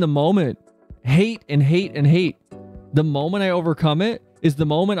will, in the moment, hate and hate and hate. The moment I overcome it is the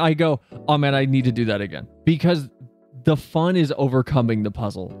moment I go, oh man, I need to do that again. Because the fun is overcoming the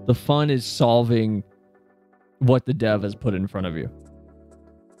puzzle. The fun is solving what the dev has put in front of you.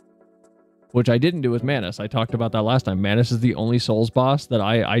 Which I didn't do with Manus. I talked about that last time. Manus is the only Souls boss that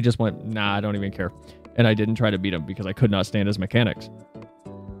I just went, nah, I don't even care. And I didn't try to beat him because I could not stand his mechanics.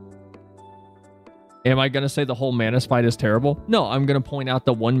 Am I going to say the whole Manus fight is terrible? No, I'm going to point out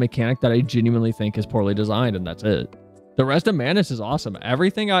the one mechanic that I genuinely think is poorly designed, and that's it. The rest of Manus is awesome.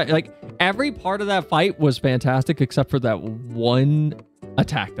 Everything every part of that fight was fantastic except for that one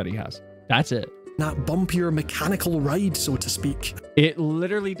attack that he has. That's it. That bumpier mechanical ride, so to speak. It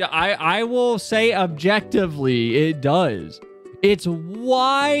literally, I will say objectively, it does. It's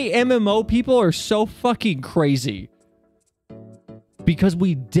why MMO people are so fucking crazy. Because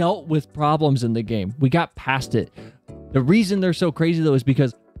we dealt with problems in the game. We got past it. The reason they're so crazy, though, is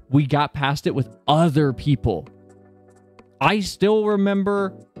because we got past it with other people. I still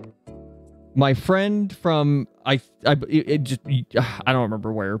remember my friend from, I don't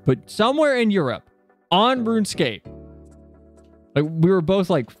remember where, but somewhere in Europe on RuneScape. Like, we were both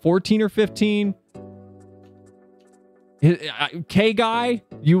like 14 or 15. K-Guy,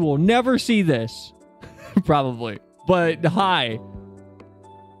 you will never see this. Probably. But hi.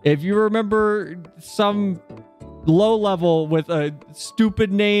 If you remember some low level with a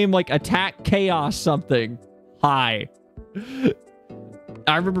stupid name like Attack Chaos something, hi.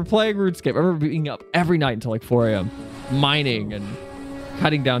 I remember playing RuneScape. I remember being up every night until like 4 a.m. mining and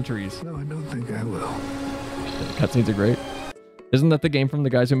cutting down trees. No, I don't think I will. The cutscenes are great. Isn't that the game from the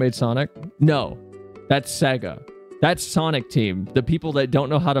guys who made Sonic? No, that's Sega. That's Sonic Team, the people that don't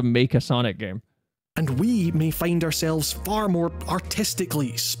know how to make a Sonic game. And we may find ourselves far more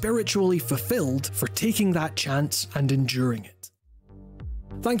artistically, spiritually fulfilled for taking that chance and enduring it.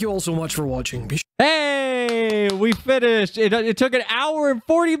 Thank you all so much for watching. Hey, we finished. It took an hour and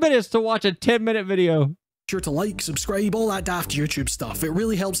 40 minutes to watch a 10-minute video. Be sure to like, subscribe, all that daft YouTube stuff. It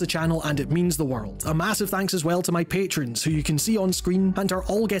really helps the channel and it means the world. A massive thanks as well to my patrons, who you can see on screen and are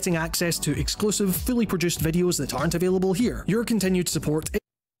all getting access to exclusive, fully produced videos that aren't available here. Your continued support.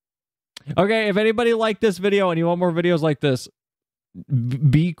 Okay, if anybody liked this video and you want more videos like this,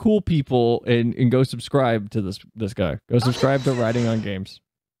 be cool people and go subscribe to this guy. Go subscribe to Writing on Games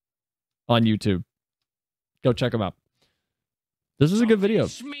on YouTube. Go check him out. This is a good video.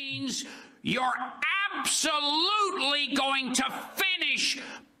 This means you're absolutely going to finish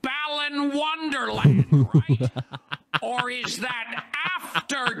Balan Wonderland, right? Or is that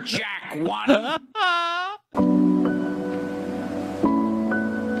after Jack 1?